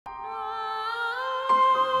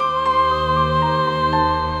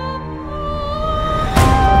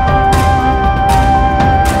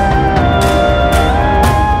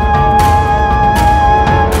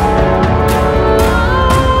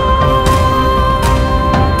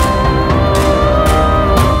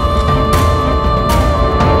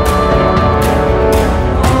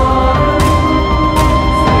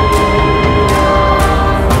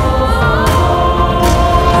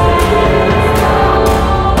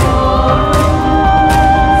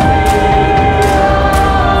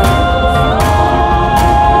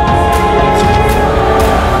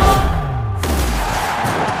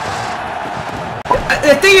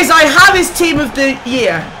is, I have his team of the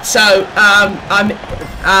year, so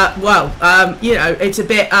you know, it's a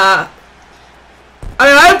bit. I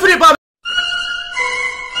mean, I opened it by.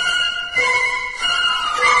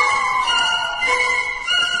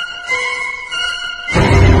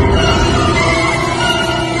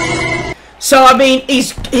 So I mean,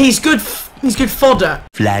 he's good fodder.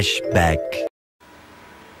 Flashback.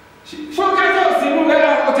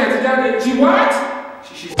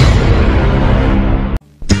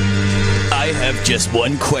 I have just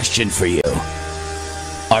one question for you.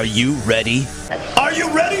 Are you ready? Are you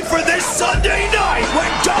ready for this Sunday night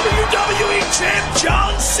when WWE Champ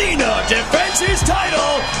John Cena defends his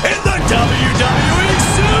title in the WWE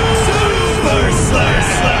Super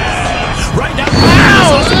Slam? Right now,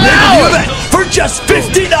 for just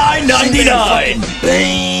 $59.99.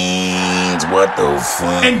 Beans, what the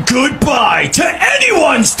fuck? And goodbye to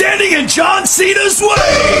anyone standing in John Cena's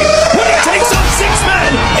way when he takes on 6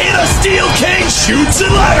 men in a Steel Cage Shoots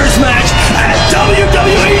and Ladders match at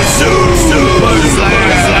WWE Super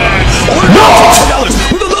Slam. Order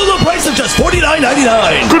 $2 with a low price of just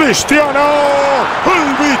 $49.99. Cristiano,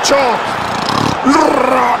 el bicho,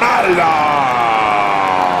 Ronaldo.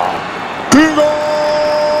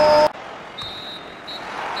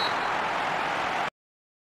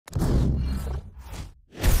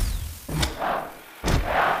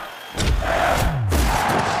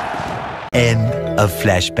 End of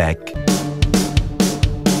flashback.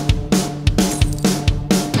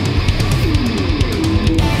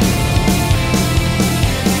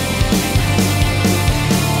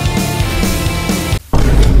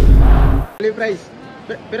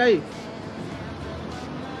 Espera aí.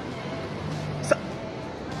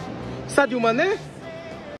 Sadio Mané?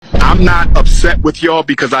 I'm not upset with y'all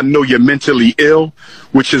because I know you're mentally ill,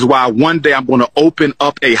 which is why one day I'm going to open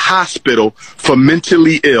up a hospital for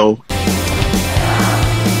mentally ill.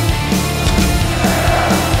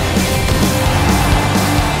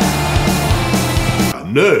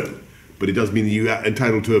 No, but it does mean that you are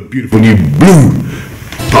entitled to a beautiful new blue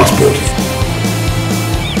passport.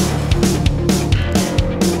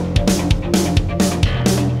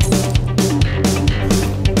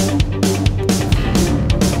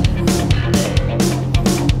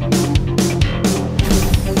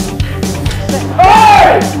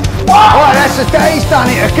 He's done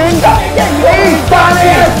it again! He's done it again! He's done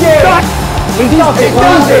it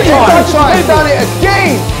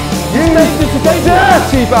again! You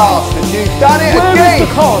dirty bastard! You've done it again!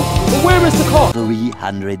 Where is the card?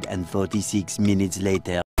 346 minutes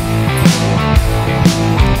later.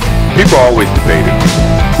 People always debated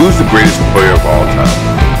who's the greatest player of all time.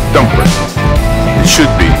 Dumb question. It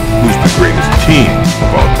should be who's the greatest team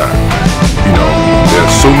of all time. You know, there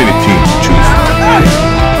are so many teams to choose from.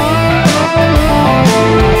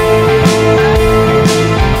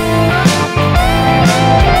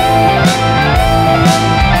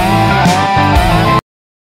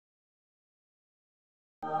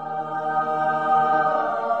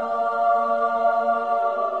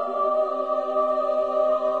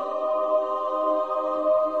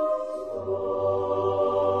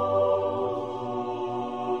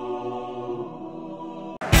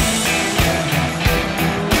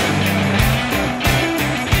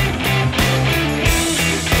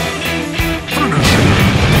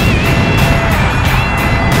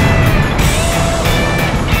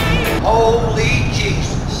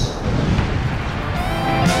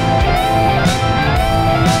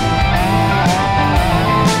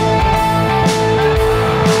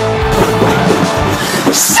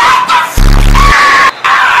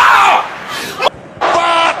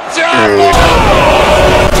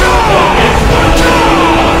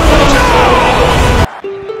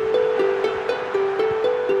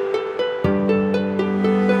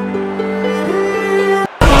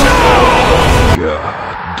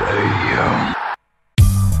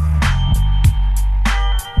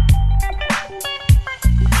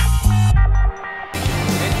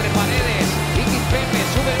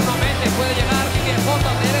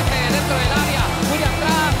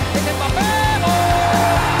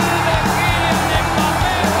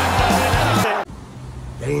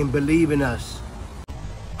 They didn't believe in us.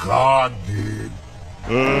 God did.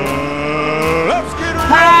 Let's get it.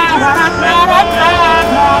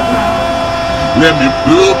 Let me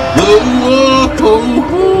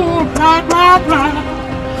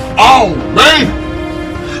oh man!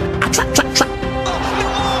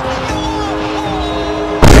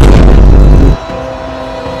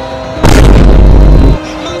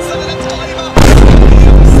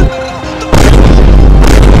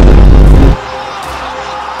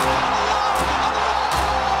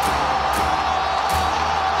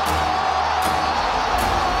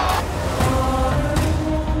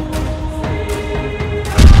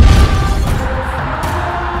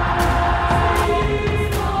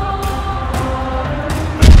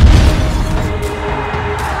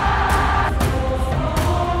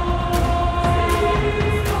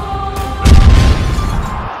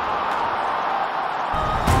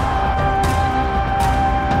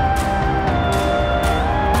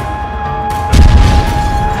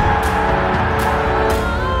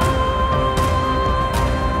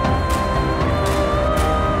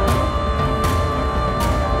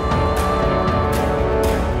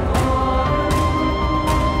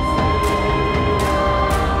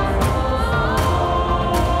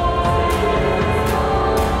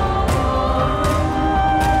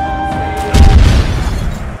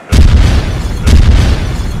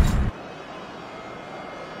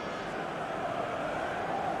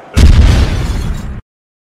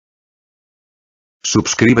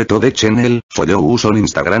 Subscribe to the channel, follow us on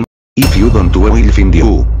Instagram. If you don't we will find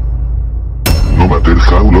you. No matter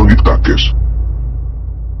how long it takes.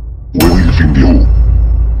 We will find you.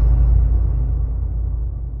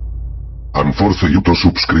 And force you to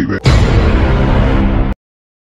subscribe.